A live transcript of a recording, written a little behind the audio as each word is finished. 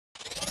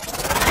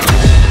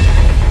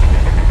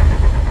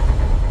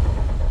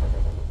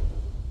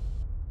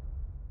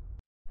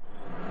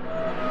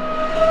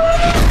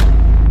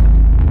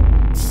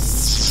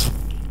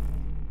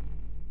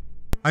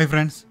Hi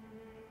friends,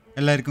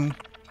 എല്ലാവർക്കും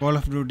call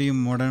of duty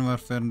modern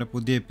വാർഫെയറിൻ്റെ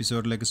പുതിയ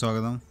എപ്പിസോഡിലേക്ക്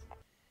സ്വാഗതം.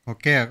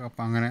 ഓക്കെ,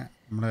 അപ്പം അങ്ങനെ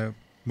നമ്മുടെ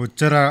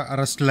ബുച്ചർ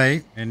അറസ്റ്റിലായി.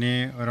 ഇനി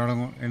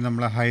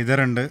നമ്മളെ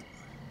ഹൈദർ ഉണ്ട്.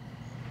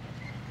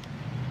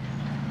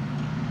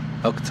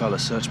 Al-Qatala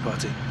search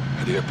party.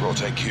 At the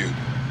airport AQ.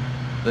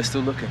 They're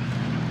still looking.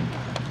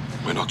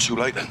 We're not too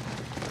late then.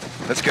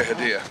 Let's get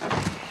Hadir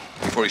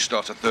before he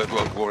starts a third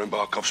world war in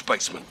Barkov's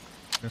basement.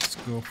 Let's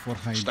go for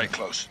Haidar. Stay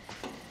close.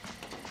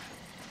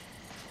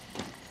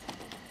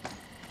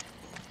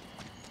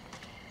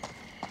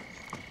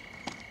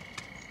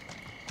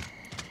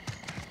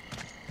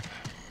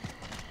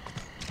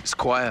 It's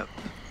quiet.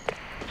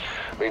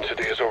 Means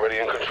Hadir's already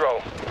in control.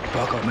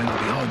 Barkov may not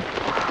be home.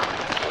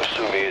 I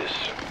assume he is.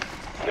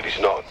 If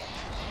he's not,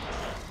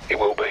 he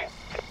will be.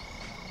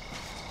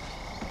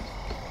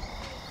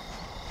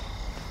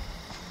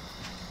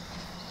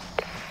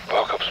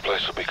 Barkov's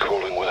place will be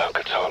crawling without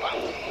Al-Qatala.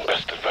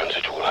 Best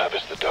advantage we'll have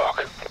is the dark.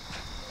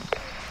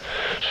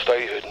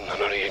 Stay hidden and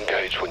only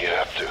engage when you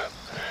have to.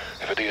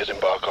 If Hadir's in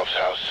Barkov's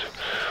house,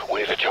 we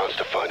need a chance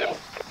to find him.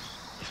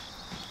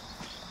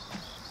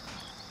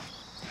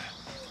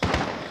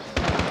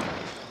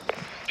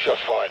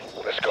 Shots fired.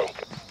 Let's go.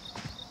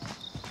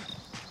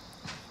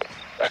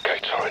 That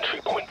gate's our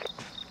entry point.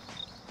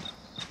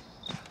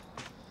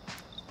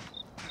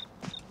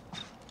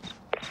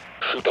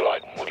 Shoot the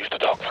light. We'll use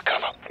the dark for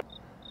cover.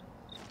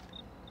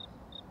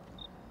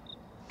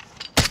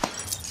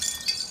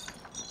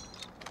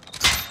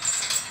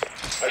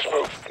 Let's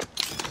move.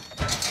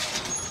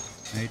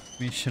 Night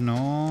mission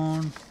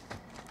on.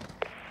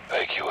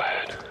 AQ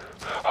ahead.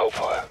 Hold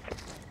fire.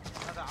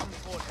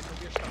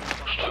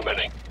 It's too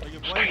many.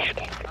 Stay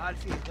hidden.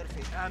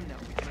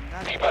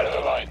 Keep out of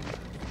the light.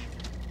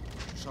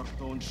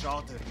 شرطون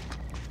شاطر.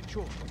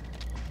 شوف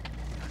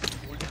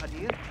ولد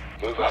حدير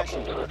Move up.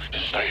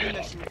 Just stay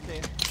hidden.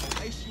 او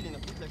اي شيء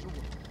نفوت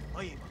لجوا.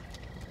 طيب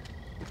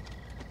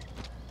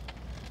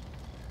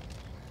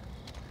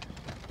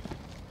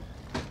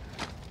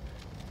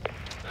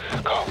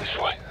Go this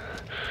way.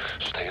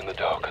 Stay in the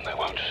dark and they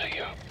won't see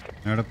you.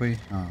 എവിടെ പോയി?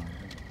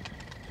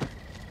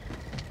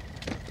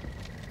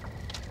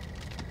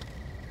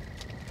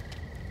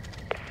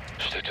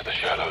 Stick to the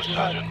shadows,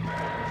 Sergeant.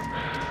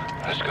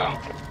 Let's go.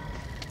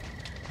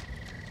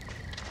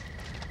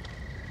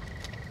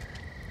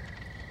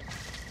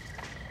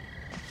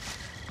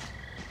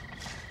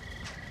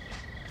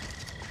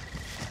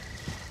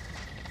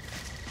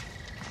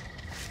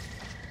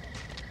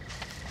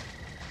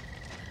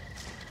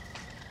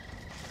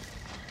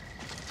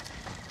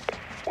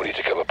 We need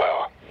to kill the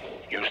power.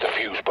 Use the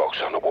fuse box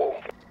on the wall.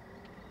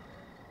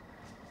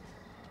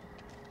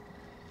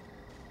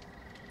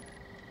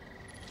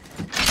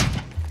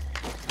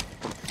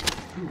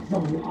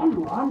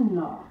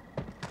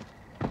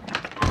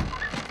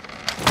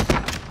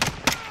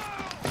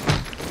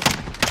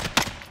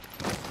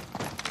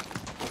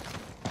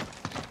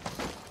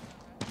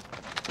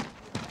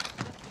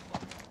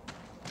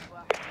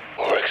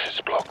 Our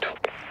exit's blocked.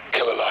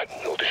 Kill a light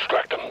and it'll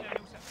distract them.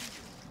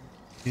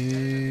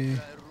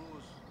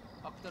 الروس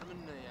اكتر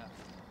منا يا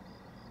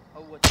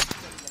اول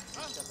تشتغل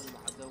مع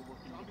عدوك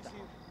اللي تحت.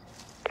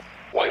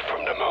 Wait for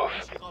him to move.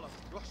 غلط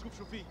روح شوف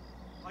شو فيه.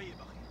 طيب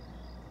اخي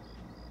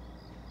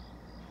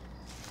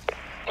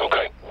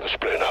Okay, we're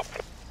splitting up.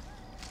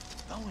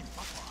 وين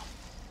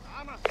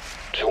بطلع.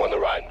 Two on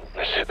the right.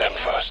 Let's hit them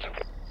first.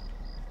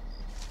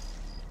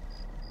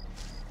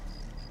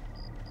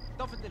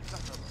 طفت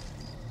الكهرباء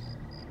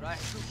رايح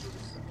شوف شو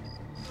لسه.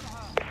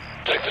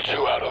 Take the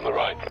two out on the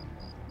right.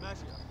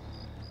 ماشي يا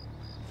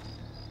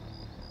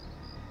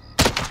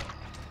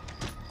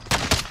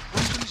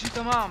وين كل شيء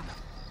تمام.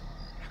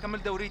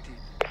 كمل دوريتي.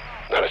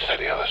 Now let's take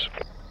the others.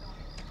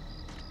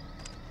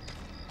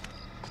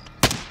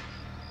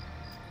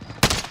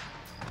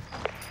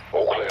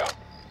 All clear.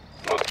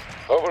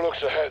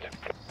 Overlooks ahead.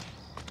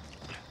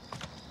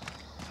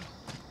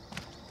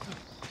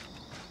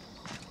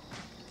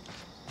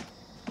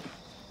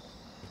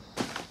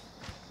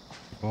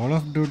 Call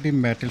of ഡ്യൂട്ടിയും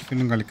ബാറ്റിൽ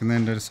ഫീൽഡും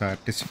കളിക്കുന്നതിൻ്റെ ഒരു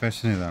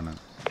satisfaction ഇതാണ്.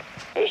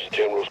 There's the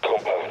General's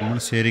compound. നമ്മൾ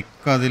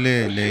ശരിക്കും അതിൽ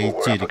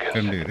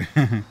ലയിച്ചിരിക്കേണ്ടി വരും.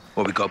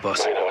 What we got,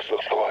 boss? Main house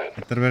looks quiet.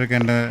 എത്ര പേർക്ക്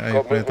എൻ്റെ Got movement in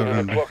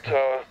അഭിപ്രായത്തോടുണ്ട്? the clock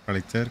tower,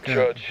 കളിച്ചവർക്ക്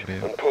church,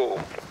 അറിയാം. and pool.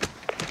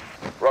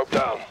 Rope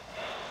down.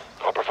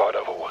 I'll provide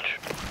overwatch.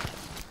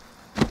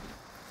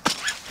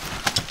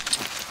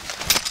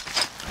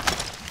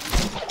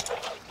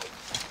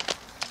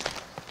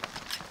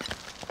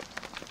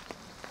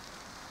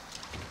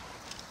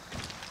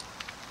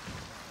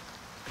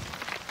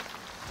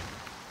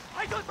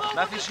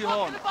 ما في شيء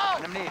هون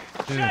انا منيح.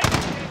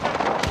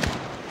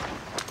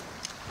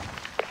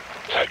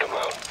 Take them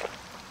out.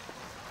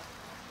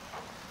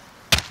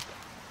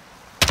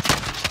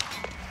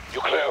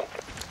 You clear?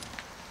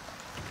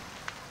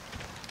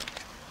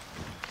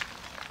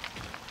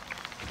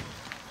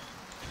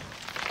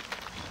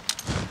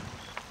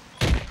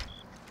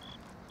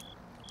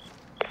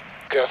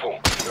 Careful.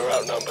 You're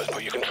outnumbered,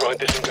 but you can try and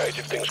disengage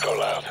if things go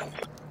loud.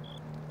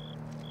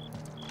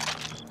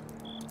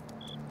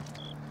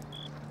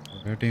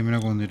 ടീമിനെ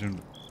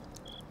കൊന്നിട്ടുണ്ട്.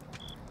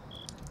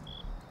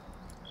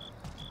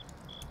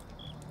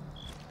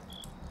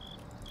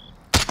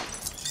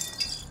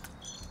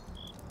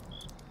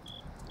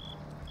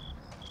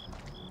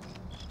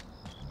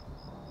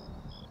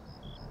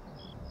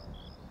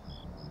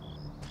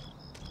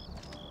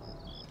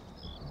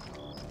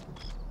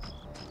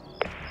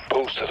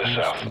 Pulls to the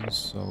south.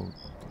 South.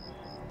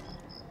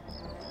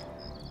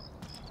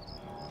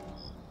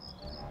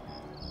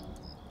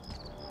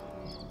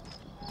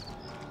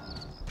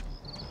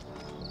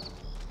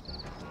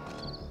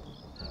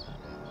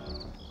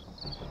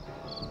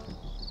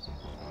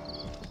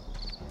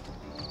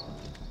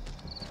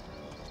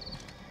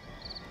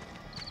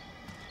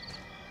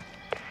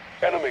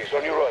 Enemies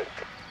on your right.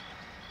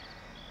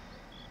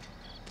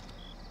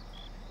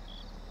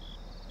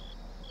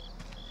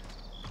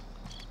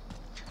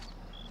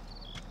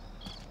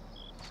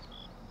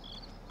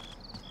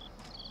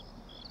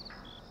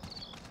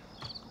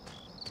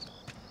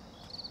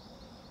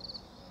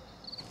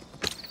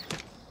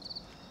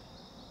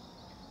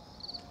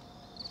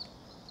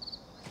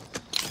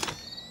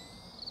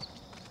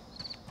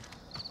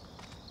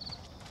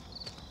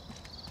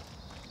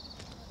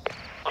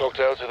 Clock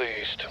tower to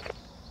the east.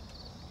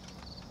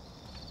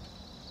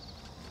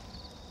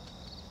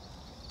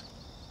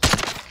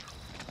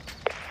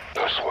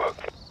 Nice work.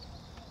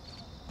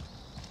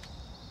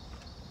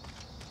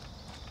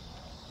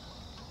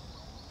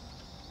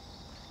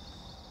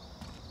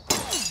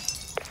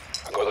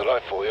 I got the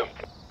light for you.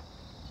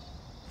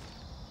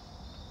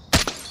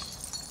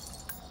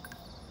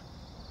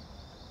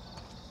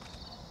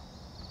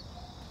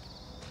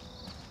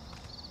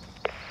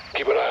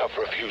 Keep an eye out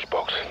for a fuse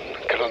box.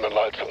 Killing the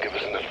lights will give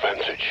us an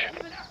advantage.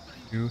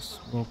 Fuse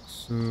box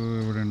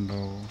ഇവിടെ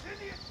ഉണ്ടാവും.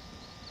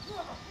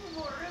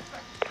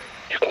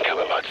 You can kill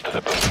the lights to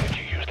the building if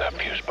you use that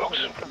fuse box.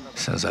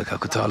 Sounds like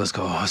Al-Qatala's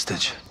got a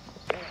hostage.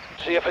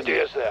 See if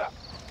Adir's there.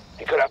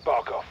 He could have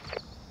Barkov.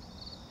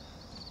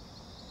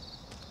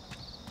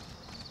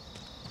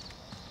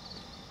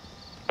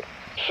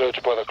 Search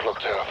by the clock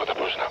tower for the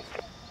prisoner.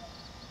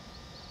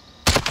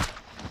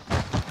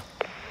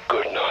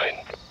 Good 9.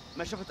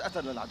 ما شفت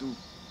قتل للعدو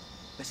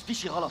بس في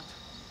شي غلط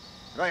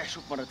رايح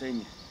شوف مرة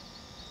تانية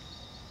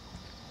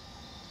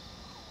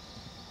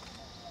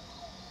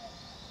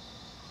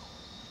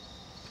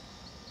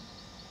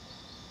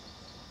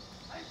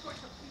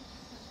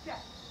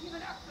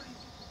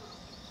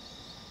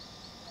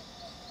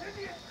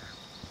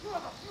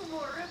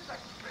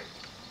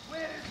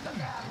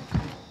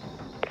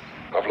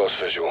I've lost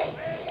visual.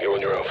 You're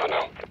on your own for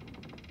now.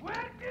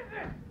 Where is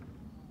it?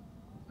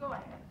 Go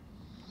ahead.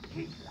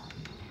 Keep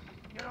lying.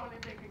 You're only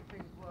making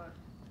things worse.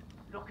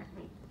 Look at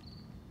me.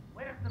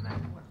 Where's the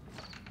man working?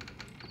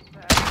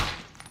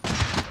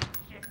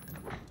 Shit.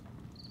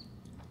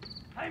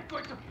 I'm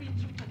going to beat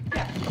you to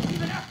death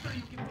even after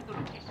you give me the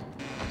location.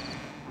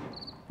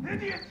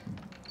 Idiot!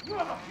 You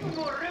have a few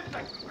more ribs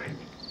I can break.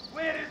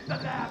 Where is the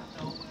lab?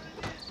 No,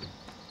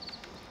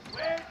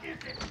 where is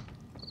it?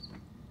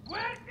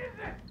 Where is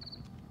it?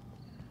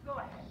 Go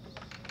ahead.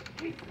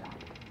 Keep lying.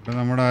 ഇവിടെ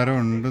നമ്മുടെ ആരോ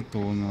ഉണ്ട്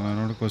തോന്നുന്നു.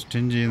 അവനോട്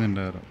question ചെയ്യുന്നുണ്ട്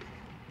ആരോ.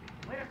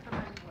 Where's the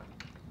man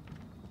working?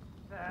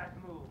 Bad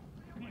move,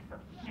 piece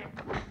of shit.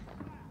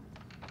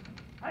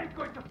 I'm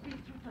going to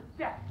beat you to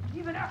death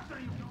even after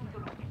you give me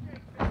the location.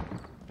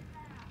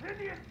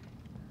 Idiot!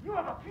 You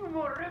have a few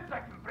more ribs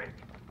I can break.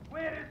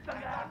 Where is the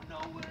lab? I don't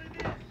know where it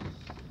is.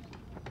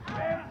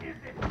 Where is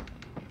it?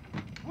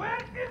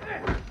 Where is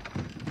it?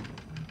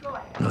 Go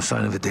ahead. No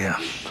sign of Adir.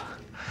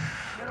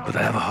 But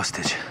they have a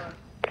hostage.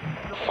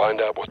 Find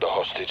out what the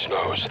hostage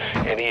knows.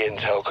 Any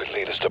intel could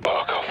lead us to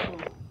Barkov.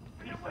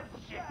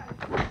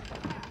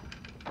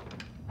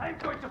 I'm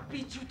going to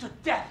beat you to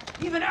death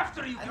even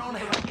after you give me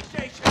the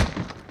location.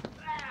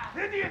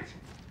 Idiot!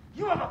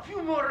 You have a few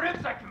more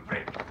ribs I can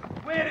break.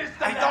 Where is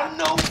the I don't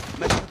know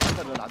ما شفت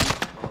قتل للعدو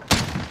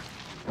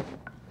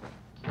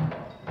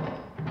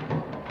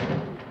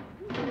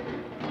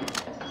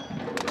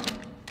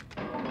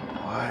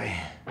Why?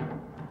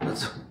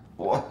 That's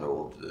what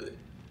all the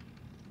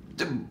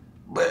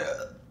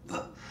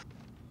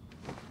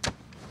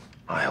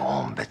I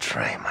won't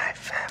betray my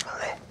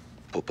family.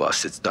 Poor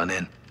bastard's done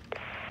in.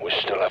 We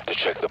still have to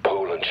check the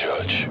pool and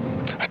church.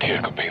 Adir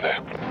could be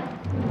there.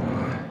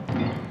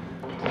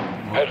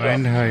 Heads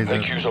Find up.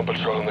 Hyder. AQ's on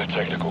patrol and they're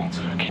technical.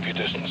 Keep your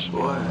distance.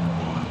 What?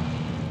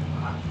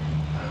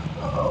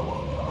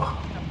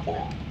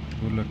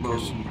 Full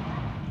location.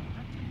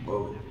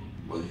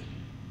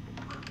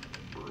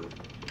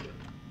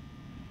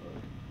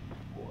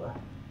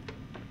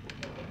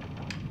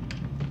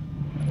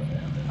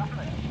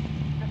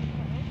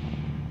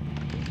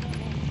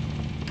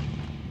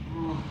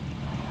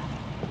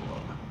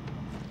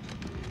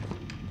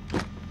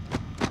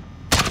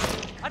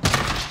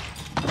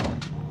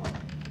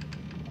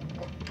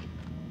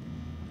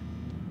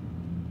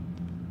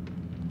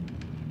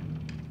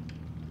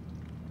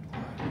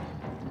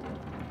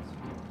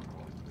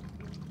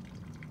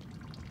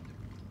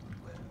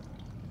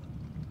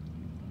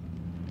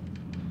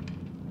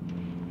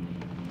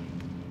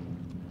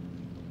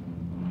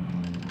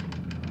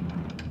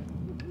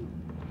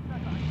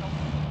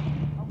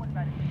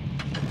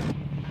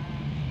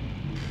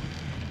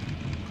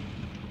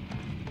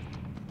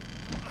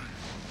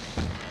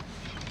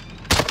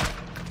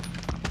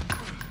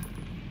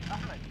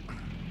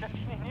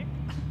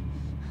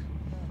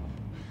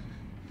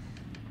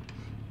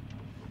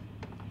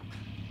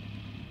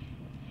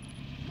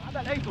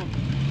 حدا لقيتهم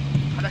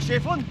حدا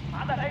شايفهم؟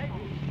 حدا لقيتهم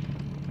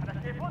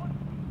حدا شايفهم؟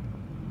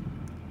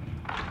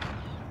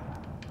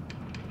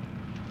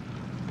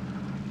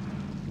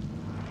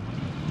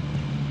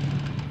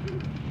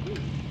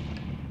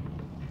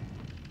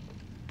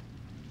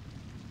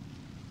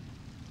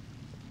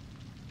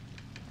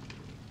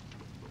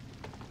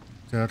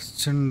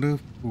 ചർച്ചുണ്ട്,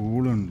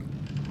 പൂളുണ്ട്.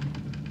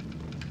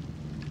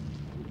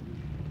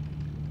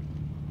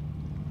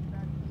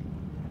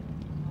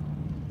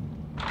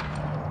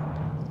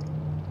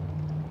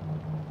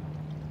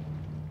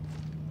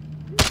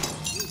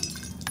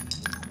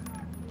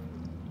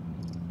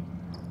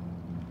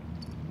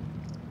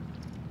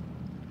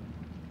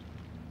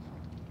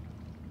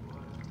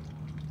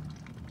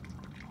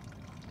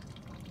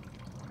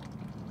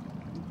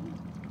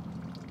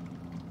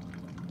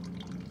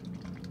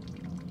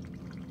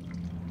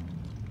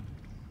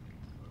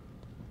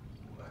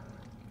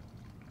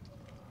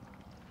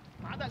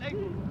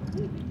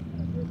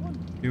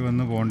 ഈ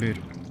വന്ന് പോകേണ്ടി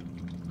വരും.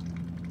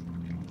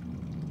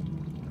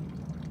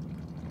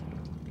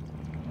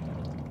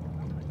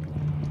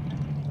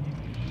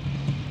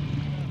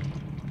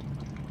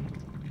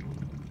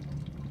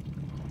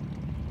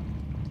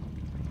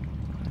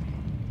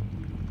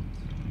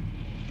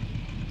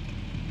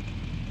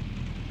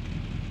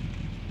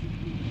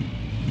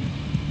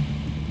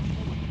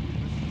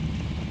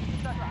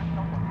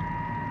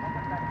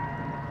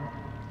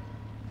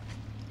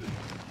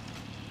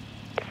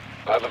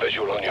 I have a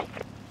visual on you.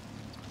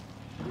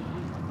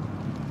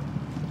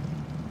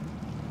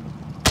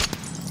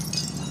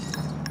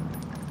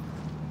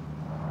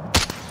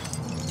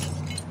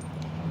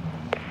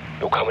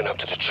 You're coming up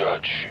to the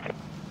church.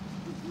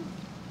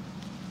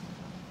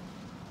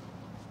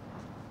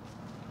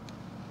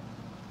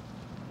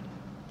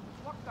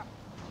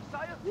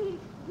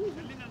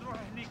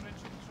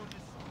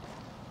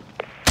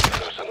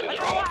 So something's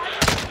wrong.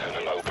 Turn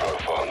a low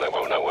profile and they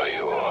won't know where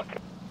you are.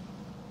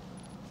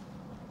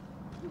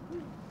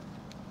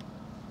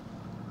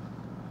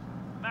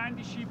 ما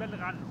عندي شي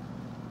بلغ عنه.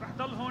 رح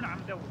ضل هون عم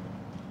دور.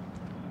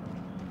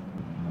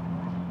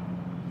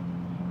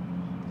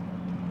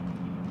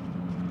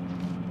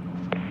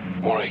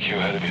 More AQ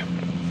ahead of you.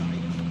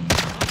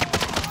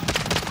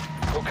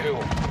 Go kill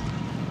him.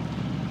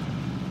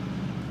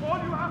 All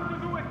you have to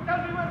do is tell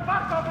me where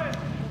Barkov is.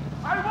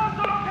 I want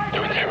the location.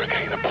 To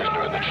interrogate the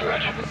prisoner in the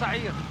church. ابو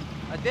سعير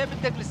قد ايه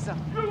بدك لسه؟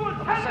 ابو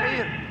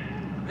سعير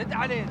رد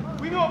علينا.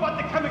 We know about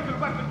the chemical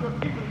weapons your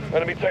people make.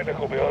 Enemy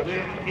technical behind you.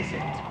 Where is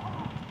it?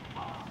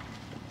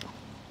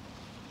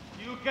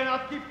 You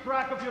cannot keep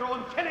track of your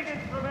own killing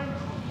instruments.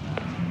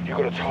 You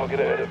got a target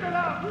ahead of you. Get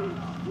up!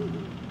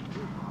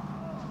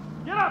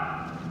 Get up!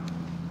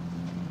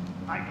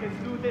 I can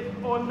do this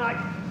all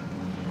night.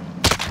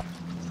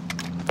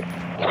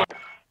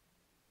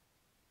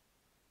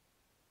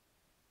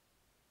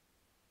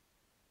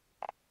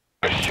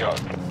 Nice shot.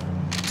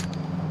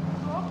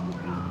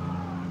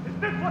 Is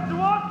this what you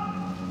want?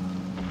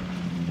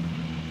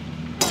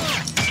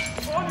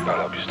 All you I'll have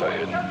help you to stay do is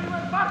hidden. tell me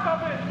where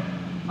Barkov is.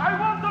 I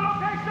want the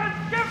location.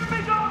 Give me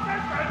the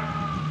location.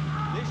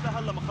 ليش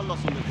لهلا ما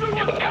خلصوا من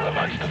You can get the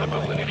base to the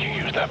building if you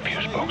use that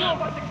fuse We box. know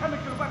about the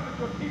chemical weapons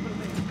your people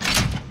make.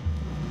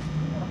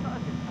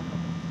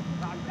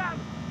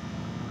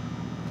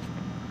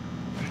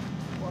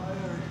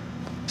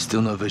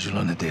 Still no visual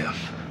on the deer.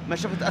 ما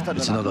شفت قتل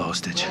It's another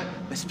hostage.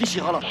 بس في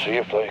شي غلط. See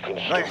if they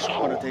can رايح stop شوف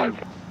مرة the تاني.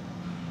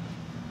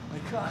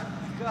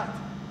 talk.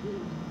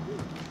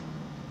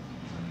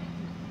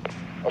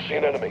 I see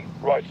an enemy.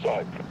 Right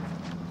side.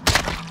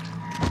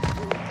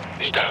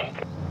 He's down.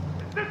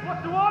 Is this what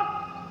you want?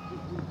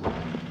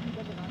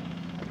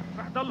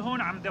 رح ضل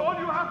هون عم دور. All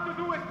you have to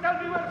do is tell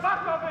me where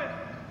Barkov is.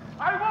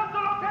 I want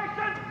the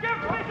location. Give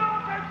me the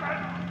location.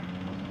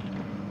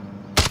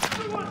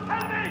 You will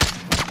tell me.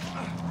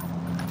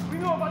 We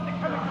know about the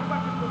chemical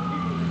weapons of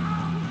people.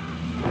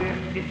 Where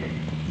is it?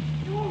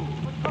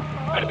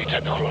 Enemy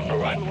technical on the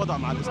right. الوضع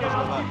مع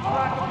الاستجوابات. Keep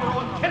track of your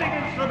own killing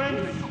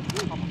instruments.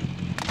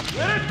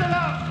 Where is the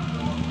lab?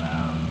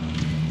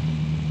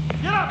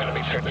 Get up.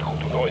 Enemy technical,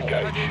 do not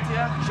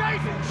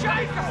engage.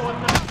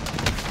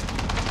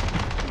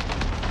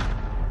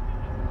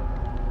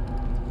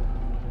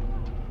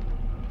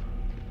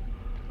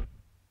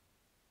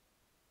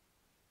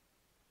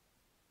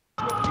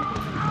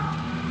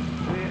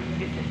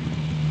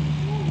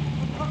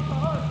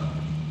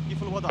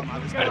 كيف الوضع مع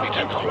Enemy الاستجوابات؟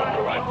 technical on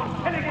the right.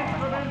 Killing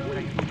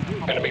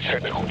instruments. Enemy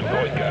technical, do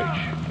not engage.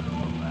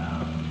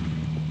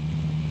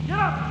 Get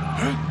up.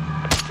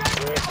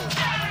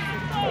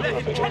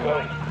 Everything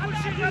okay?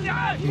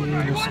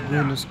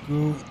 Let's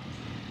go.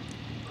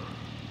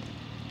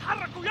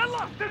 تحركوا يلا.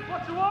 Is this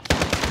what you want?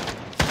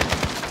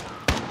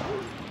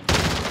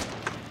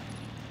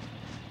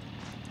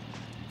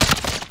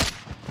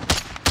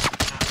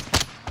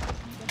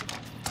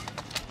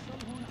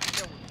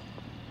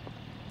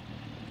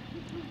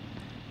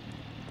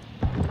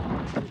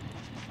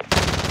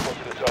 What's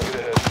the target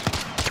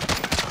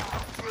ahead?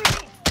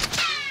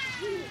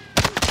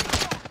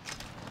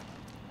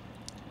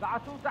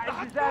 بعثوا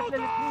تعزيزات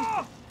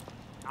للكنيسة.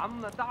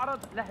 عم تعرض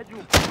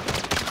لهجوم.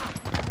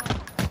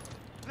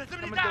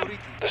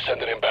 They're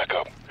sending him back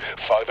up.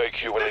 5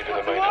 AQ will leave in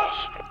the main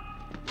house.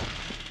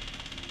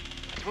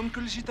 هون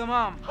كل شيء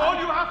تمام. All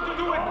you have to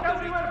do is tell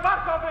me where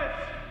backup is.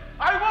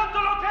 I want the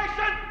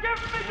location. Give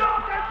me the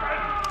location.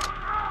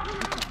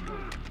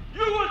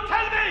 You will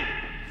tell me.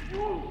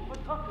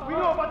 We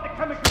know about the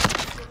chemicals.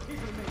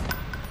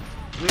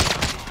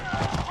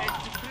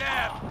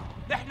 كلاب.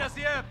 نحن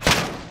زياب.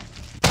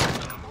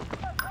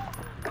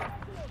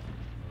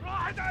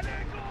 راحت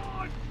عليكم.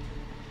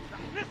 رح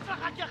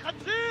نسرقك يا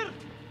خنزير.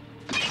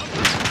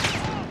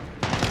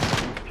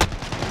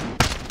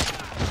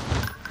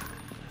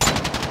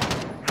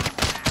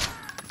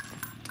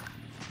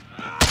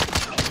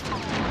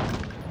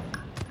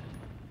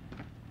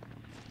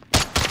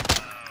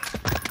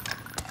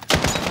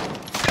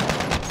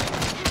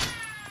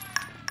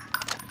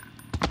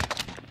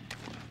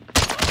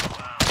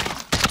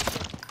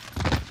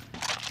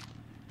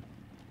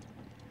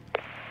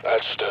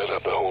 That stirred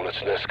up the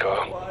Hornet's nest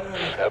car.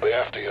 They'll be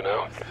after you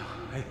now.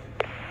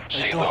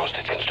 See if the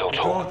hostage can still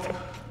talk.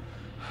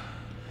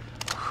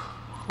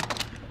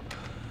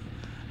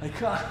 I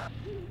can't.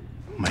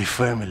 My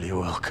family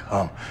will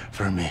come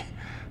for me.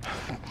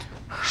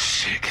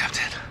 Shit,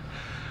 Captain.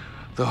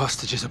 The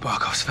hostage is a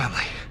Barkov's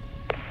family.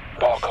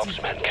 Barkov's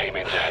men came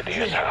into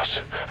Hadia's house,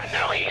 and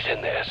now he's in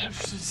theirs.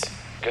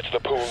 Get to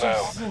the pool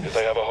now. If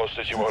they have a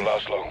hostage, you won't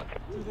last long.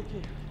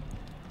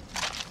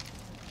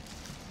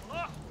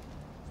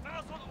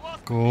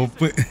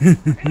 Copper.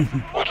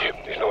 Watch him.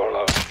 He's not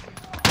alone.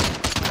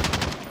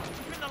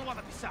 من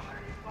الوضع في الساحة.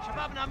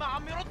 شبابنا ما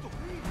عم يردوا.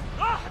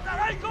 راحت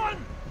عليكم.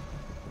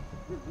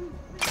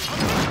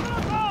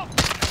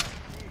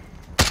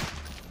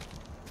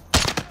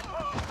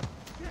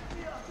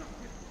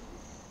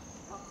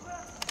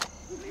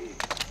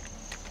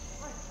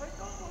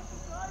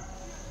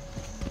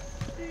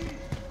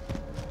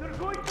 They're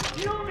going to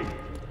kill me.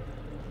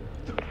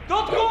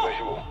 Don't No go.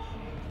 visual.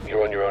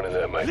 You're on your own in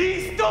there, mate.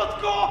 Please don't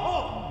go!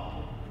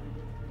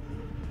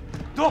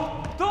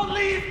 Don't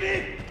leave me!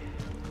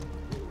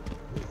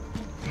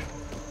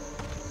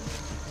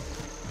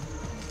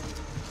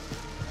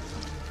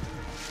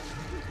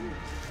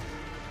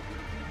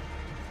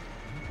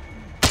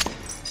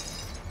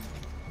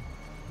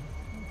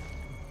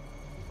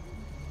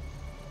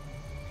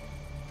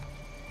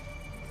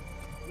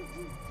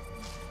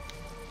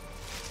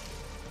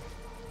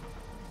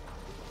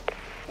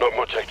 Not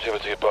much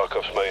activity at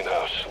Barkov's main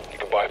house. You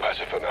can bypass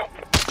it for now.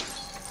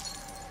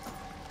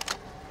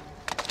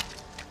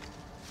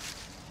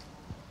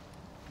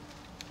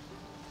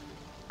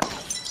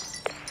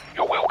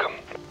 You're welcome.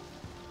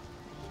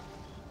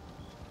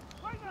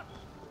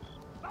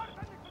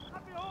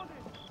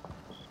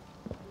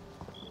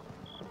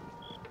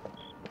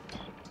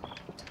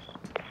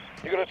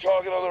 You got a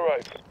target on the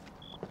right.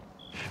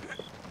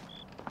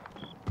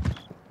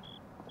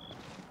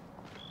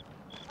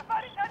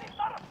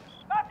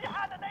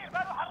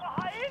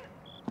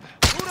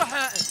 مو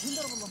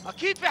رهائن.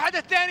 اكيد في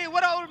حدا ثاني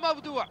وراه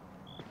الموضوع.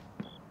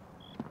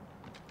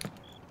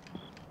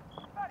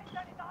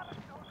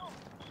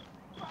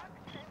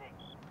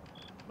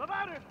 ما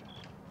بعرف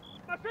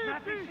ما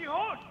في شيء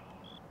هون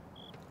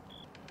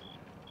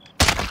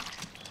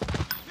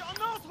يا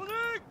قناص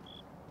هنيك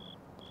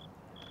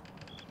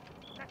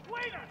لك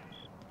وينك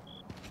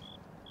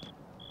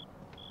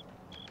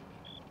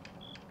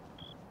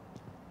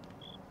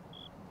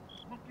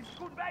ممكن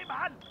تكون بأي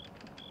محل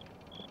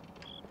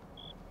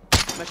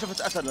ما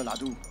شفت أثر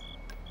للعدو.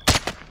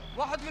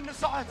 واحد منه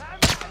صعد.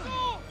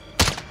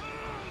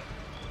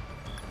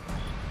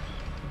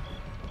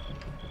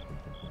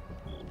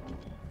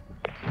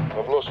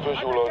 I've lost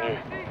visual on you.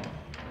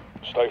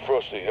 Stay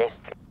frosty, huh?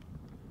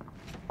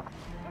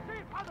 ما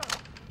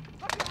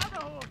في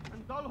حدا هون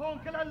نضل هون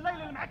كل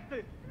هالليل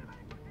المعتة.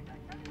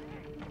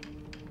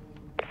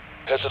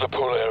 Head to the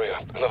pool area.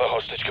 Another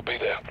hostage could be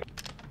there.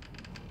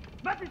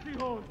 ما في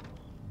شيء هون.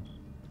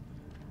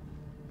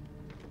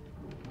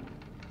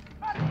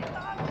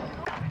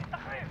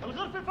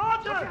 الغرفة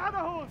فاضية. ما في حدا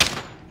هون.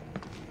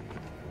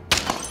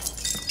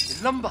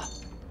 اللمبة.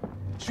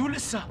 شو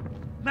لسه؟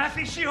 ما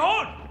في شيء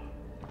هون.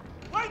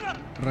 وينك؟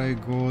 Try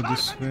go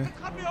this way.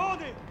 تخبي هون.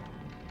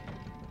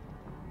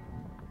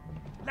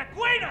 لك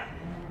وينك؟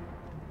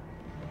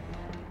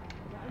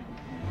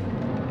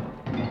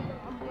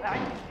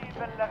 عندي شيء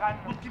بلغ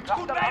عنه. ممكن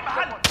تكون بأي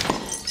محل.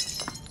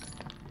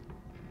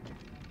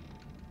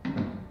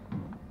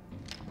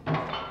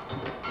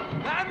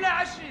 ما عمله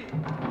عشي.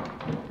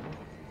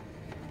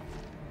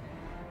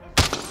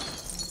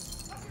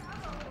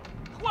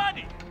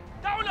 اخواني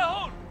دعوا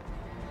لهون.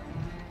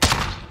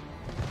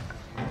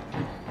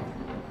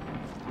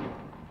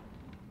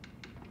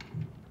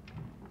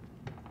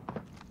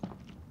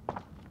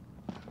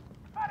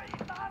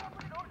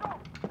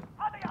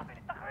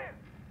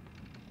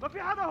 ما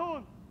في حدا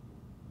هون.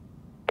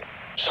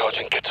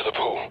 Sergeant, get to the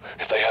pool.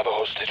 If they have a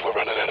hostage, we're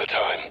running out of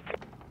time.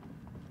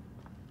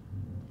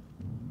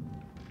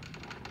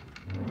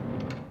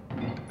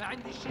 ما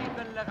عندي شيء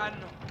بلغ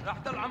عنه. راح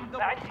ضل عم دبر.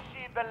 ما عندي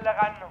شيء بلغ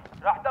عنه.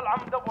 راح ضل عم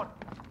دبر.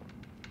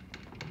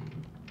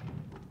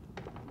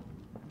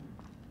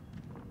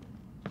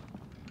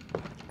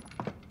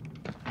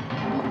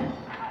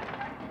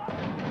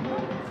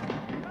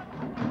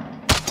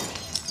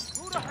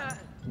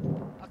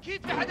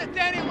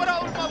 الثاني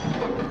وراء الموضوع.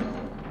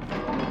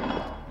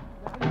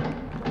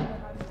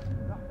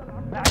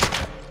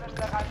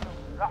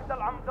 راح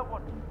ضل عم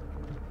دور.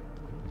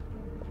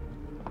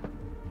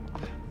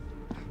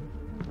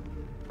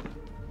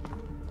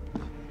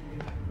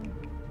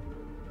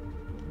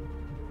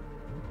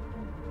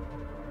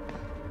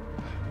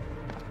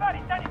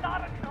 الثاني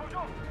تعرض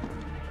للهجوم.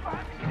 شو عم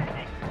بيصير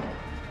هنيك؟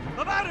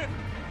 ما بعرف.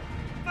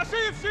 ما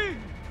شايف شيء.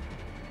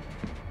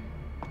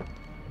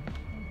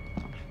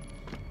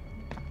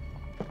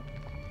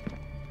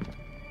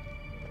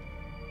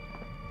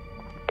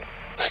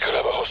 They could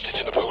have a hostage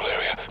in the pool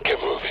area. Get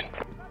moving.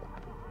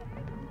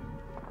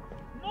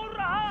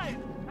 مرة هاي.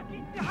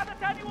 أكيد في حدا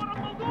ثاني ورا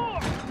الموضوع.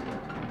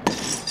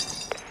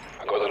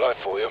 I got the light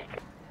for you.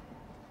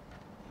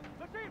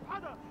 ما شايف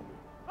حدا.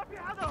 ما في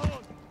حدا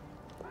هون.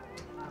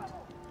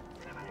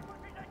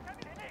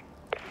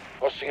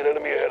 I see an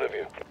enemy ahead of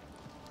you.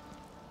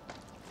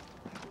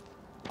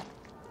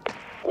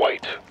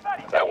 Wait.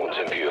 That one's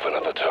in view of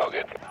another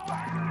target.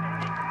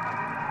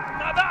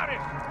 ما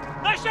بعرف.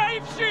 ما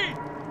شايف شيء.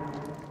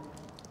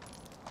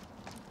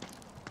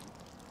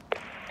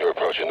 You're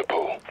approaching the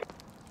pool.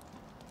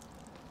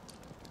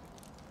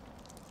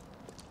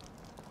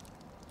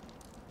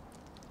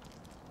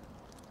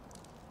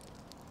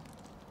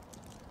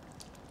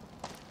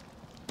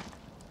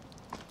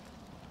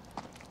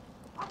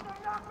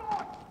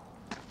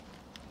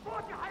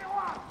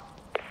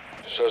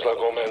 Sounds like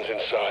old man's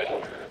inside.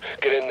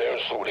 Get in there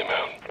and sort him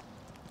out.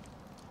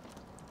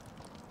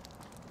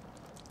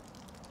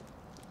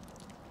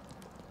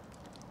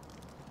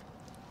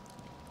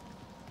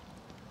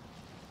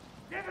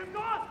 Give him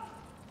gun.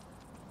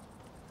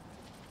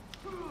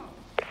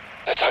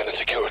 Lieutenant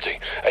Security,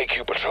 AQ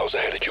patrols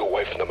are headed your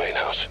way from the main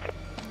house.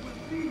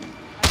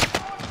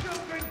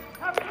 Children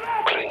have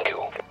left. Clean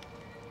kill.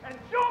 And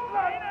your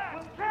blood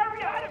will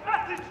carry out a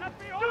message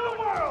to the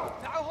world.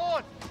 تعالوا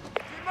هون.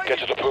 Get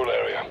to the pool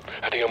area.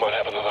 I think I might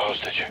have another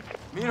hostage.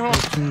 مين هون؟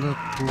 കൊച്ചിൻ്റെ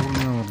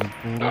പൂളിനെ പറഞ്ഞു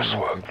Nice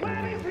work.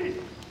 Where is he?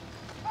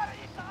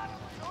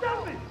 Tell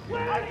me,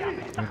 where is he?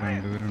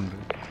 രണ്ടുപേരുണ്ട്.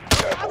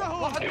 Careful.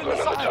 You've got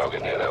another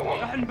target near that one.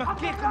 رح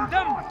نبكيكم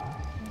دم.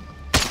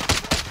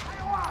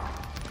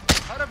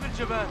 هرب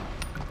الجبال.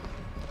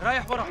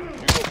 رايح ورا.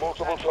 You've got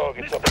multiple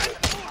targets up ahead.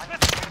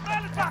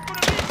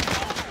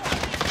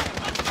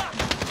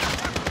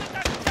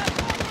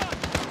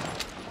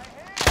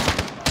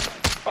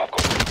 I've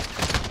got them.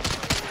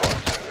 5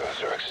 tangos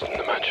are exiting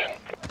the mansion.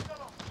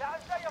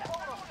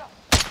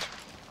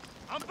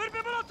 عم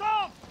برمي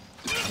مولوتوف.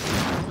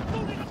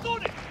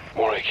 غطوني.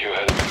 More AQ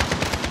ahead of me.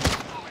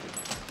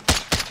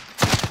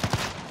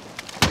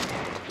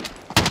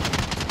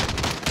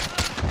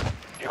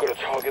 You've got a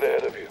target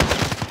ahead of you.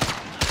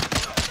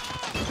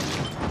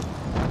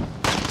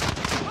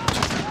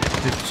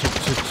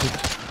 Shit.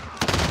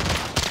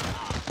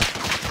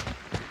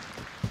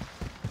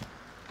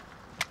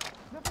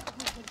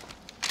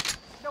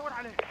 دور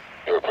عليه.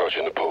 You're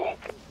approaching the pool.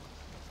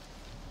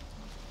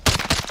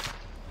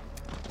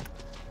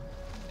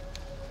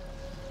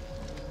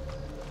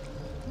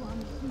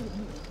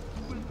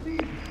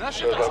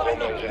 ماشي Sounds like خلص old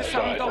احنا man's لسه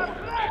عم inside. ندور.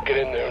 Get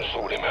in there and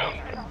sort him out.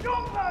 Your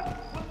blood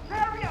will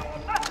carry out a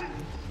message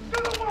to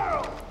the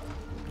world.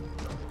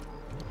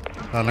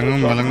 തലങ്ങും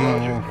മലങ്ങും ഓ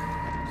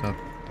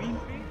സത്യം.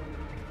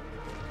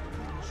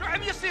 شو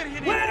عم يصير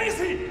هنا؟ Where is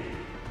he?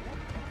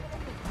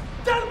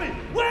 Tell me,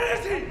 where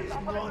is he?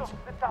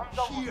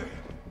 Not here.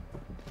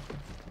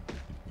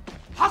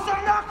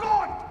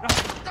 حصرناكم!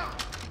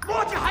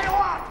 موت يا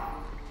حيوان!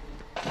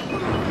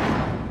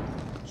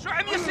 شو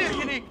عم يصير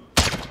هنيك؟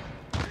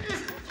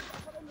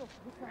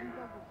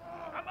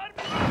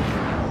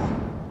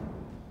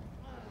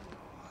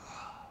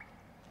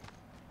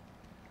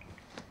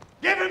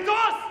 Give him to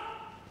us!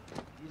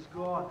 He's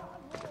gone.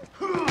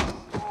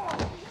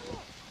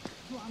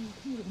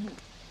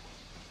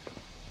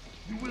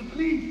 You will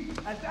bleed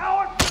as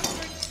our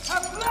children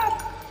have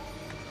left!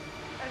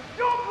 And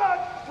your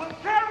blood will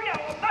carry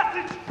out a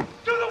message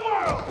to the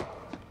world!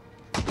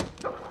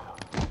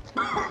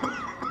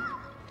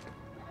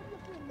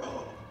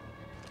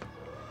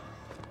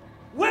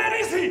 Where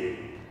is he?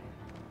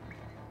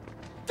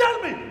 Tell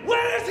me,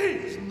 where is he?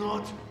 He's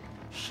not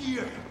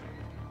here.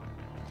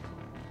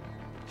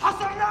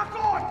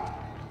 حصرناكم!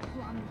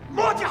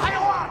 موت يا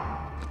حيوان!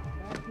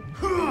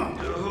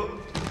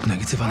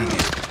 Negative on it.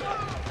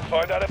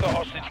 Find out if the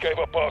hostage gave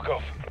up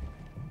Barkov.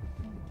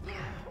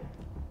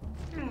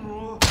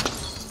 Who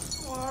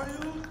are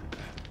you?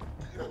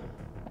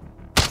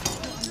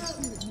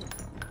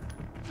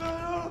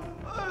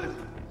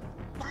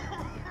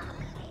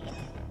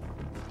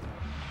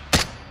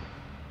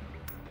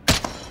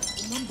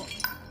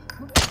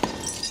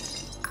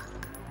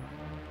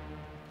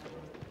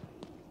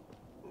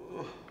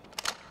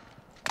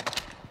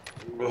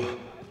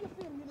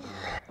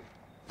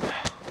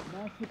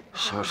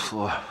 Third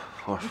floor,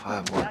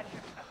 451.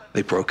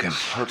 They broke him.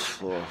 First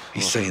floor.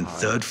 He's saying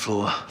third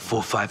floor,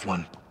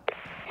 451.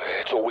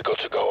 It's all we got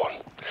to go on.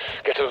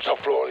 Get to the top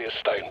floor of the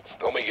estate.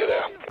 I'll meet you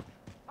there.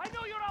 I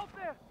know you're out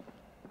there!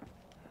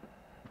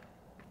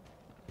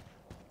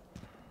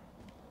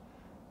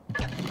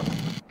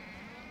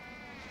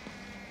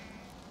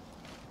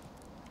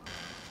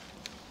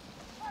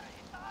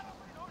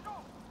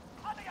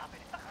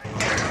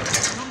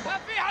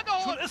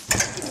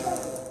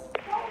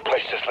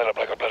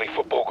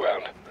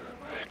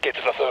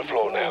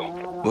 floor now.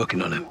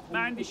 Working on him. ما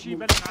عندي شيء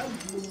بلغ عنه.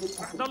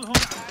 رح ضل هون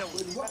عم دور.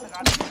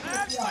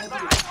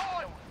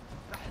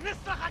 رح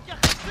نسخك يا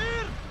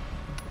خنزير.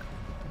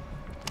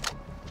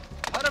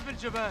 هرب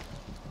الجبال.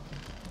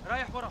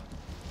 رايح ورا.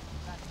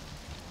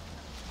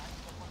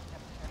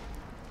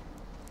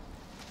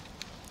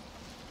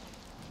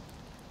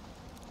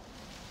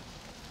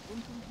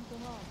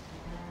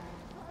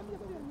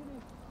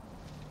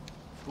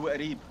 هو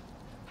قريب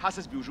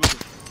حاسس بوجوده.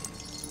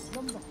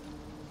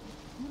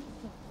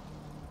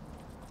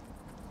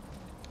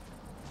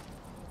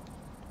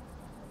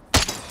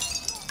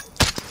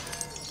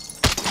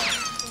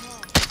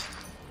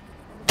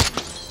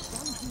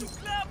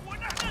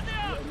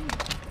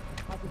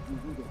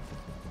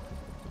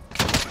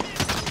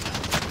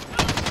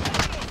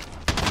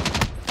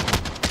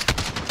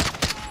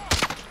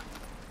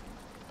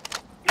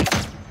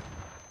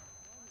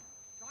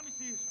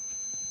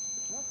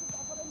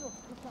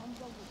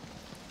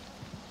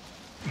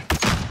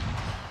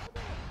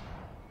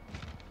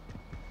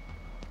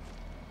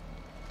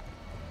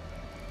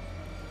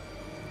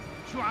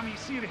 شو عم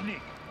يصير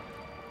هنيك؟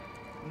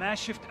 ما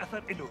شفت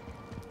اثر إله.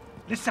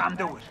 لسه عم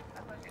دور.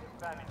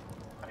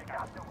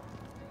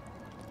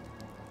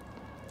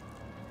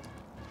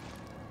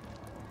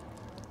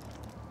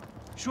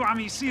 شو عم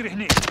يصير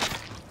هنيك؟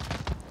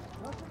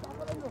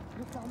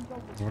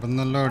 ഇവിടെ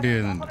നല്ല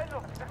ഓടിയായിരുന്നു.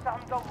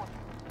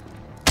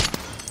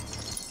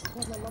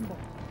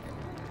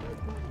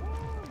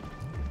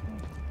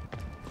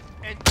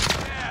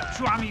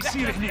 شو عم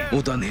يصير هنيك؟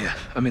 All done here.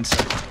 I'm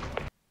inside.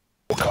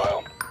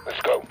 Kyle,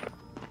 let's go.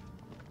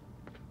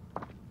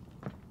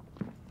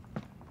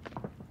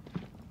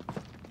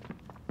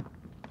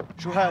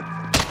 شو هاد؟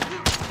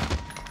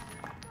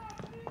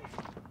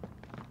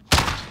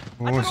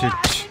 Oh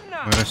shit.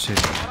 വേറെ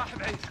shit. راح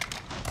بعيد.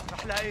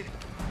 رح لاقيه.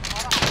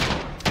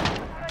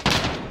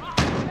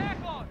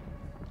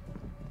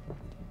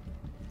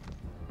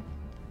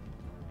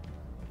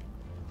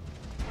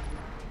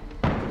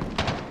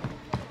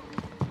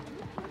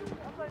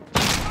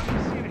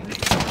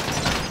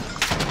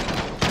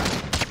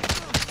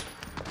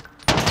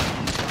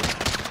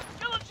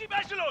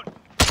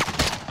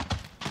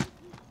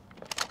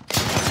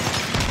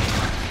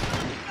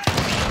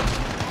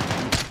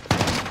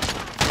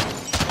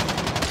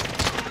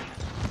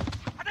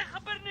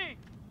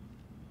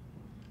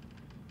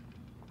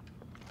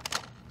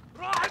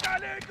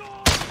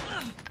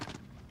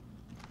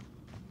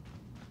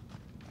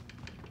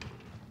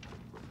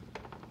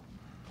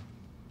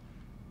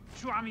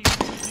 شو عم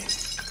يصير هنيك؟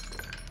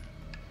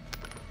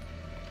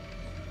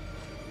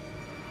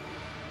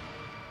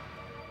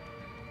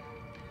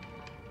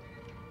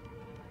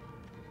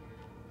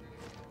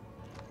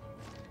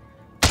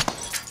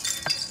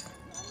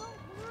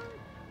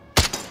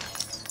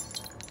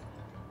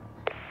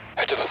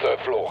 Head to the third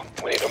floor.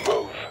 We need to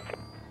move.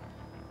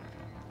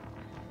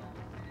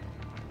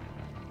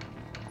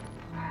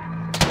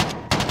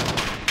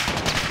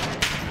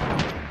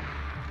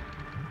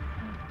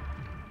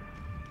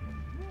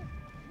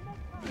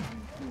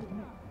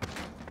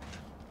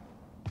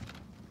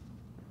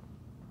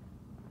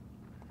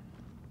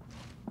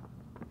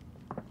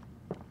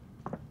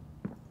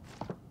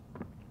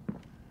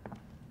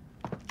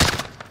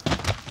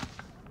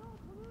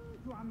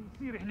 شو عم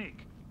يصير هنيك؟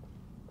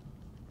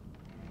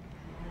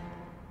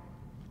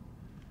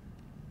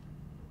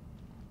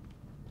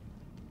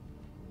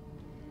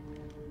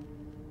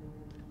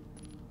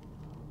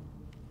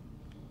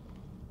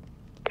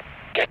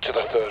 Get to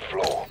the third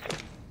floor.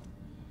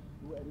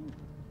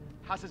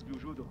 حاسس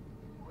بوجوده.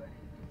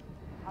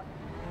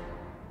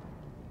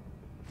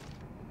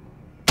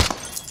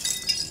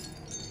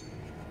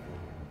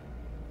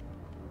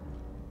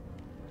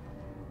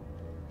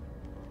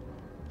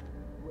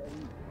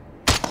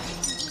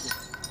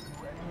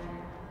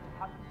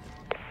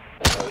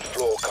 Third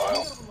floor,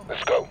 Kyle.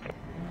 Let's go.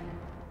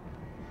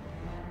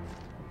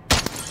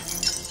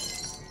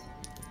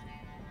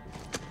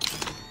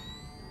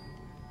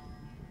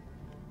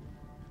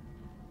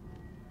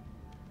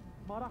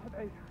 ما راح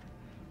بعيد.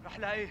 رح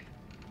لاقيه.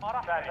 ما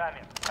راح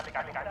بعيد. خليك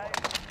على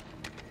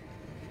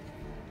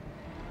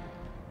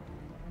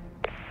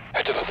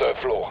Head to the third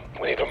floor.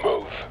 We need to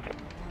move.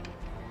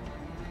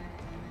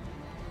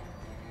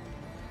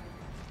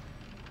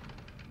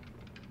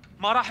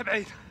 ما راح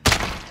بعيد.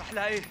 رح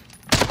لاقيه.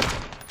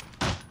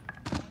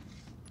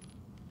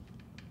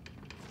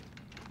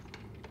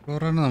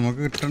 കൊറേ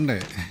നമുക്ക് കിട്ടണ്ടേ?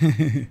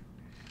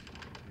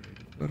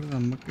 കൊറേ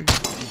നമുക്ക്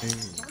കിട്ടണ്ടേ?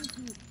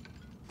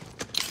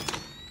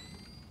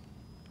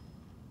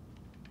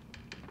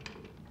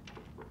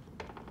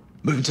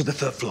 Moving to the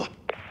third floor.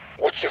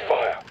 Watch your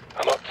fire.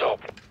 I'm up top.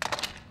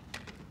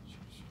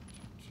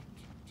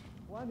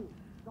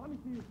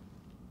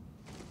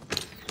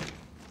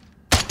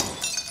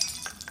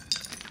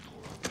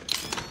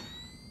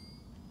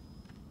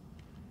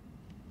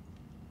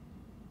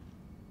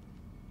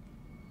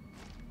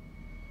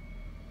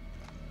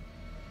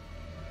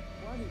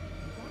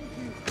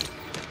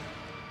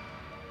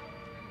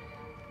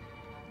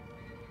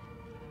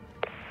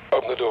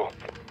 Open the door.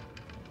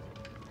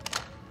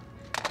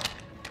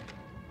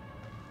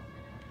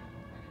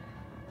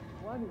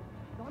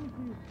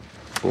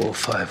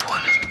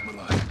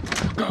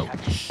 451. Go.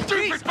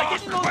 Stupid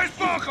bastard! Where's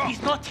Markov?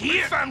 He's not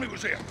here. His family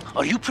was here.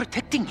 Are you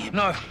protecting him?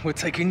 No, we're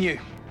taking you.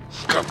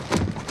 Come.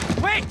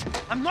 Wait!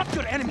 I'm not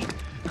your enemy.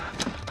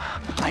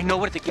 I know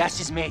where the gas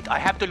is made. I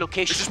have the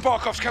location. This is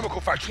Barkov's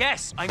chemical factory.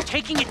 Yes, I'm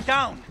taking it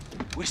down.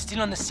 We're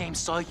still on the same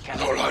side,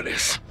 Captain. Not like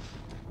this.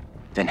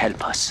 Then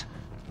help us.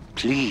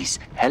 Please,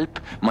 help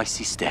my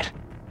sister.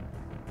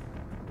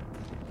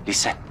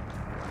 Listen.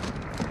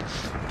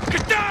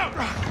 Get down!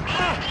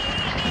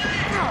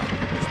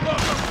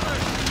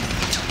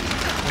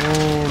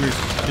 Holy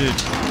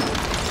shit.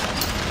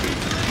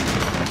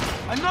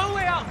 I'm no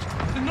way out.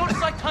 The north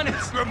side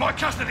tunnels. You're in my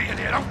custody in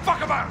here. Don't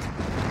fuck about.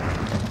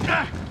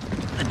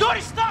 The door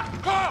is stuck.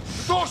 Ah,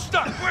 the door's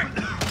stuck. Quick.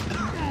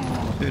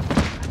 Shit.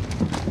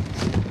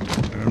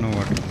 I don't know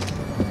what.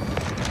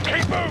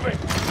 Keep moving.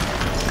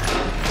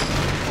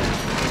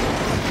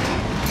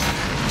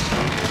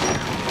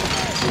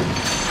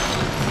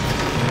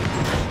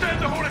 Stand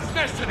the hornet's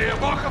nest in here.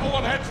 Markov will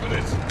want heads for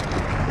this.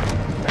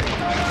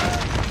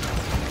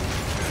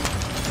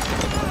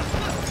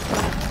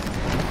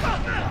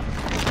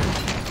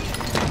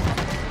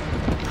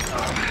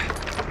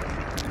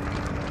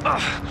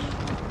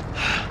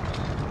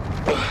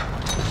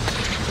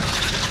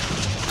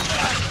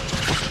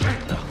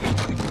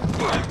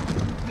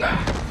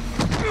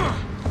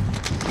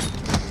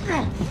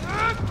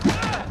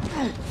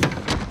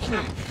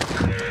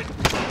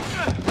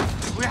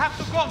 We have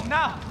to go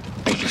now.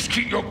 Just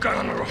keep your gun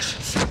on the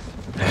Russians.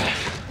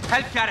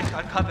 Help Garrett,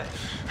 I'll cover.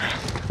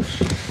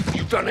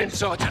 You done in,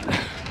 Sergeant.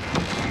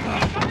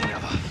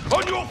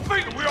 On your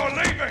feet, we are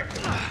leaving.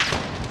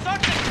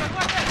 Sergeant, your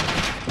weapon.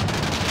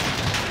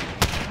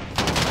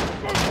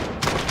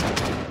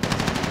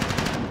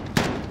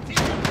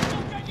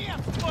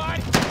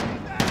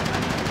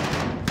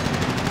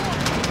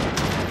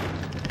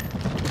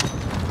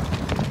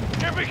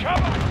 Give me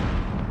cover.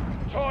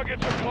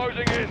 Targets are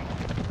closing in.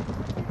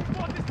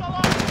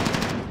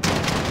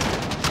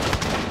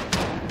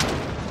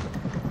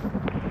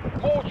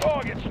 More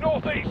targets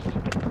northeast.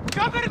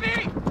 Cover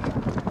me!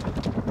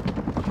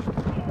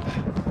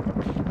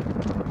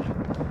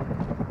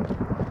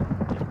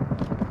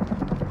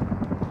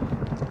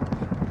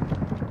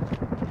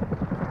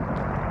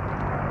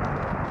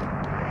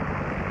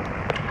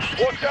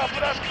 Watch out for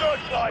that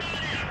searchlight.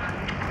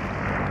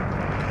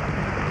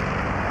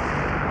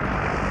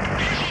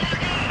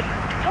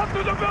 Come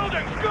through the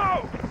buildings, go!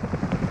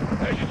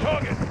 There's your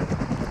target.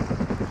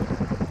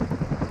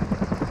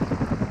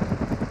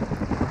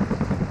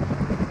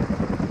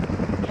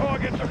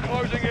 Targets are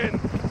closing in.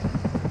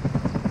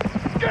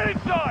 Get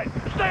inside!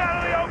 Stay out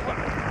of the open!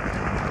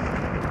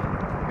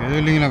 ഏത്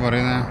ബിൽഡിങ്ങിലാ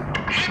പറയുന്നേ?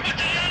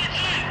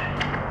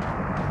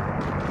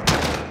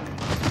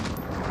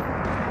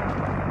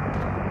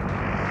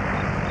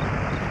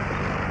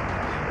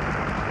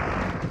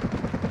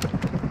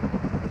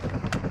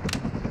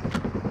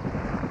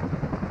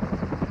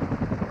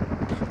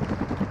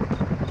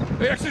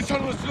 The exit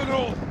tunnel is to the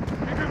north.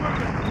 Keep it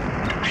moving.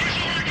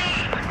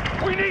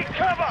 We need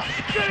cover!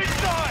 Get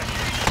inside!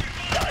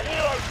 That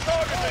hero's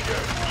targeting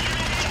you!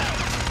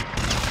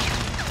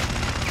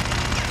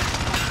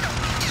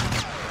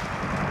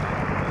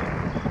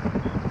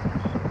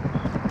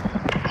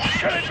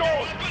 Get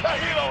indoors! That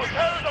helo is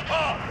tearing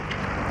apart!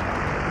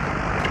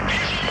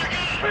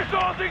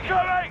 Missiles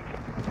incoming!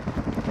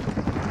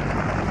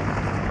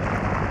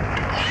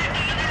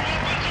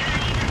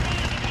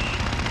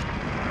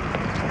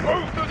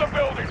 Move through the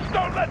buildings!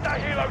 Don't let that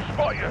helo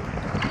spot you!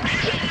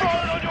 It's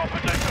firing on your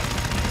position!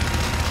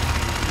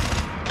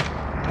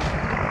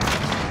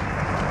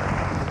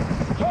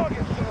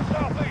 Targets to the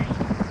southeast!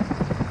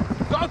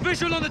 Got a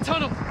visual on the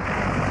tunnel!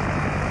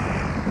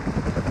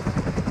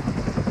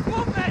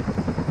 Movement!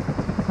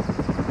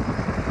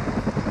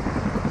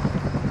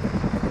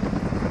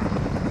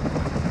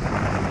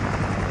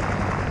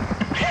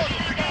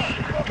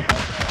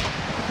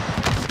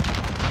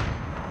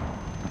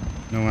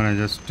 No one, I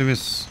just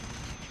miss.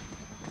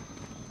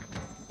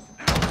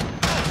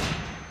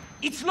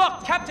 It's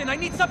locked, Captain. I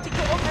need something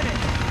to open it.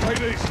 Take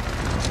these!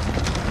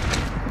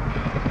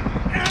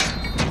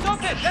 It's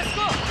open. Let's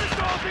go.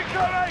 Missiles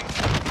incoming!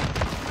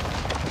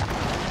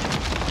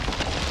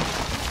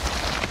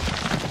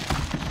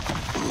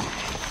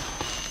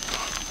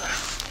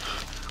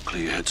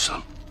 Clear your head,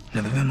 son.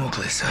 Never been more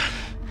clear, sir.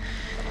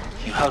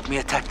 You helped me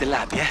attack the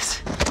lab,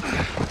 yes?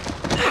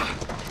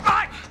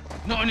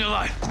 Not on your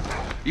life.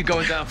 You're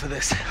going down for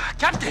this.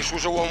 Captain! This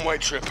was a one-way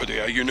trip,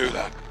 Padilla. You knew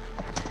that.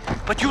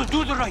 But you'll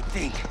do the right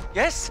thing,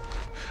 yes?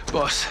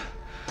 Boss,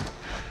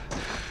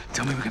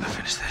 tell me we're gonna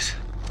finish this.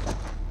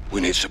 We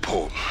need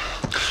support.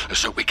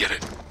 Let's hope we get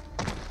it.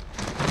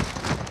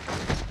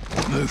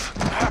 Move.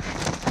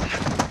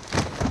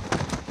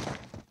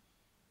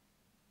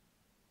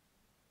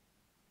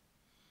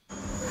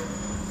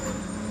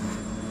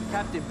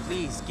 Captain,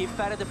 please, give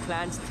Farah the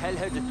plans, tell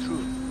her the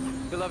truth.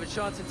 You'll have a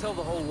chance to tell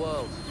the whole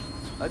world.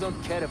 I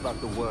don't care about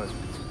the world.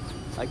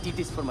 I did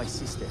this for my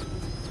sister.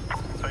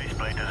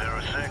 Baseplate to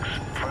 06.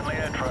 Friendly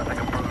air traffic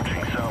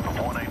approaching south of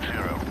 180.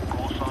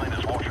 Call sign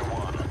is Watcher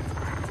 1.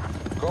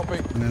 Copy.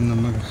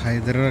 നമുക്ക്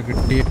ഹൈദർ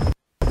കിട്ടി.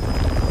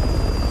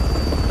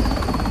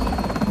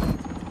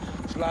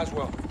 It's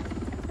Laswell.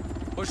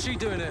 What's she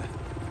doing here?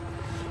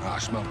 I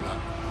smell blood.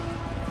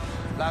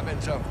 Lab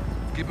intel.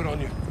 Keep it on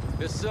you.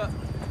 Yes, sir.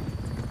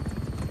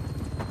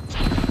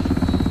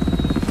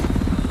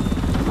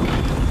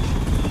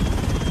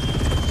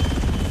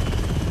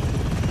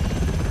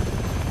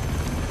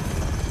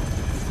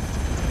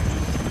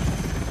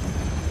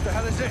 What the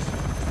hell is this?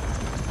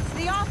 It's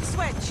the off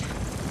switch.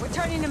 We're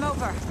turning him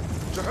over.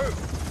 To who?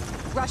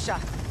 Russia.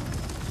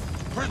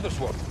 Prisoner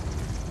swap.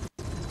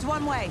 It's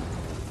one way.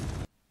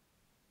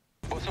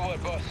 What's the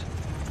word, boss?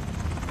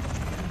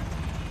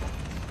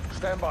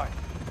 Stand by.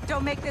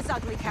 Don't make this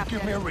ugly, Captain.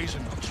 Give me a reason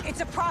not to.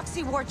 It's a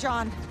proxy war,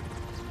 John.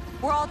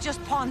 We're all just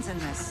pawns in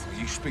this.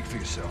 You speak for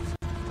yourself.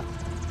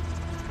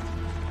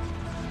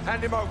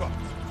 Hand him over.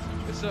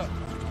 Yes, sir.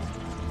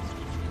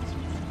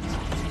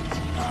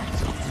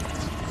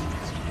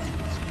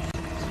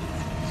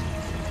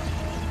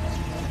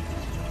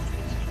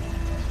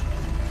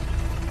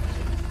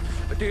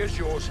 The deal's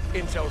yours.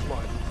 Intel's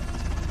mine.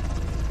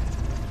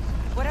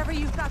 Whatever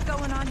you've got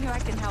going on here,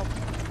 I can help.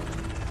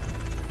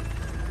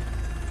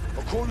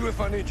 I'll call you if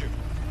I need you.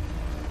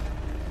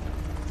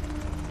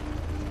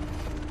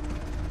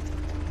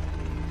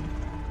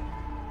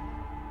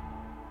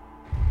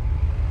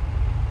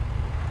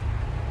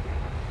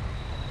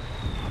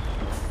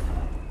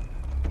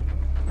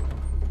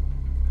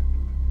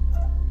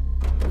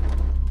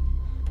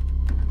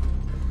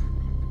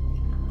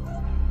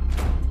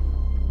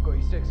 Got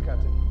you 6,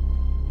 Captain.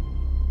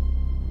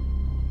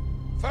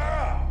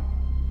 Farah!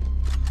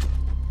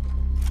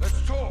 Let's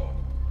talk.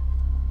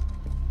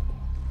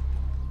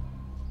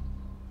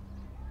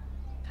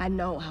 I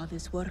know how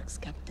this works,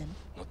 Captain.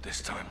 Not this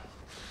time.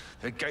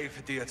 They gave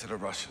Hadir to the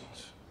Russians.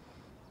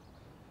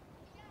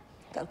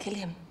 They'll kill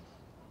him.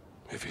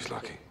 If he's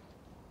lucky.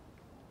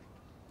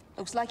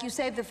 Looks like you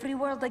saved the free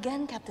world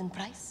again, Captain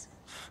Price.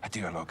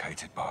 Hadir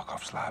located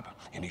Barkov's lab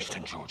in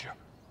eastern Georgia.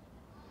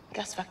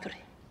 Gas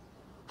factory.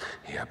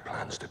 He had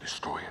plans to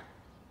destroy it.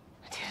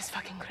 It is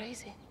fucking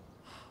crazy.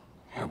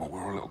 Yeah, but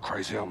we're a little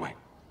crazy, aren't we?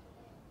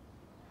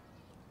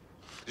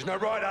 Isn't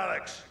that right,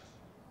 Alex?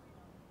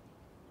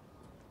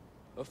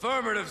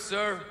 Affirmative,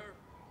 sir.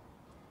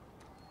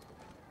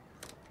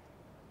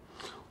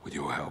 With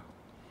your help,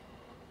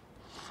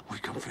 we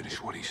can finish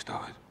what he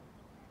started.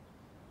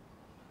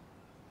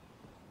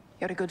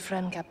 You're a good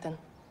friend, Captain.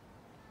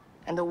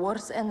 And the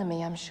worst enemy,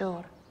 I'm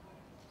sure.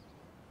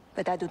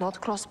 But I do not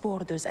cross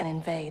borders and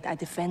invade. I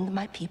defend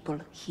my people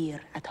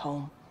here at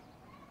home.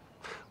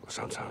 Well,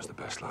 sometimes the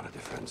best line of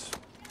defense.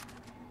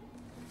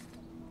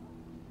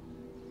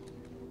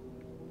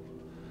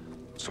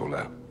 It's all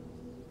out.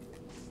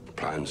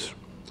 Plans,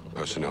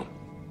 personnel.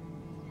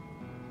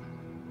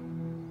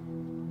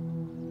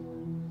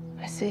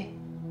 I see.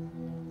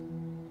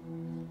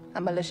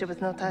 A militia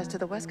with no ties to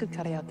the West could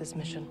carry out this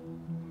mission.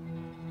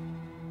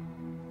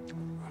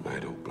 And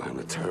they'd all blame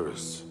the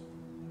terrorists,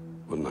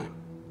 wouldn't they?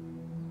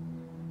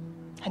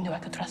 I knew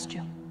I could trust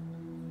you.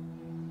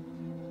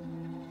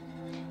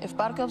 If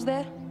Barkov's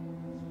there,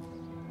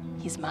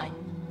 he's mine.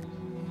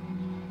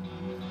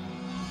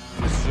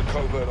 This is a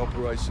covert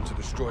operation to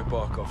destroy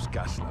Barkov's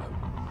gas lab.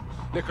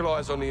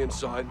 Nikolai's on the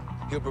inside.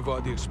 He'll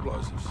provide the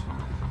explosives.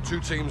 2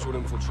 teams will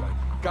infiltrate.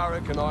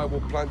 Garrick and I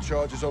will plant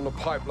charges on the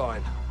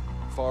pipeline.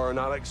 Farah and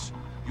Alex,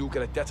 you'll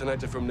get a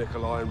detonator from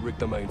Nikolai and rig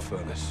the main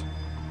furnace.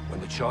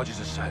 When the charges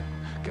are set,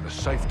 get a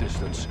safe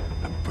distance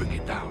and bring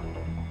it down.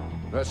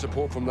 That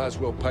support from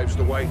Laswell paves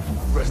the way.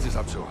 The rest is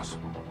up to us.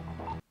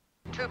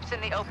 Troops in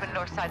the open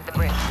north side of the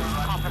bridge.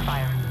 Copper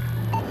fire.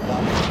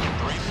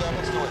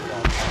 3-7's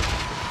northbound.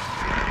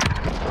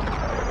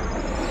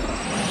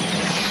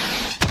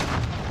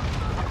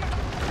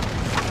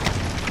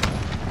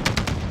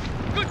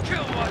 Good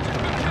kill, Watson.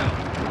 Good kill.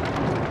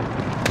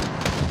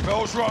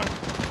 Bells run.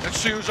 Let's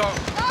see who's out.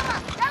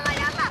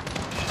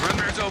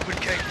 Perimeter's open,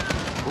 Kate.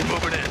 We're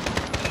moving in.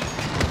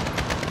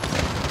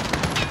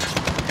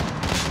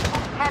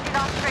 Handing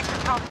off straight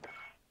control.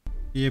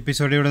 ഈ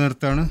episode ഇവിടെ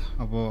നിർത്താണ്.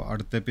 അപ്പോൾ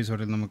അടുത്ത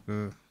എപ്പിസോഡിൽ നമുക്ക്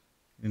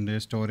ഇതിൻ്റെ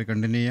story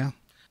continue ചെയ്യാം.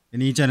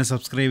 ഇനി ഈ ചാനൽ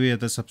സബ്സ്ക്രൈബ്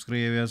ചെയ്യാത്ത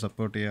സബ്സ്ക്രൈബ് ചെയ്യുക,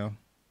 സപ്പോർട്ട് ചെയ്യുക.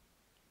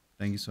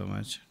 Thank you so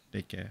much.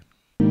 Take care.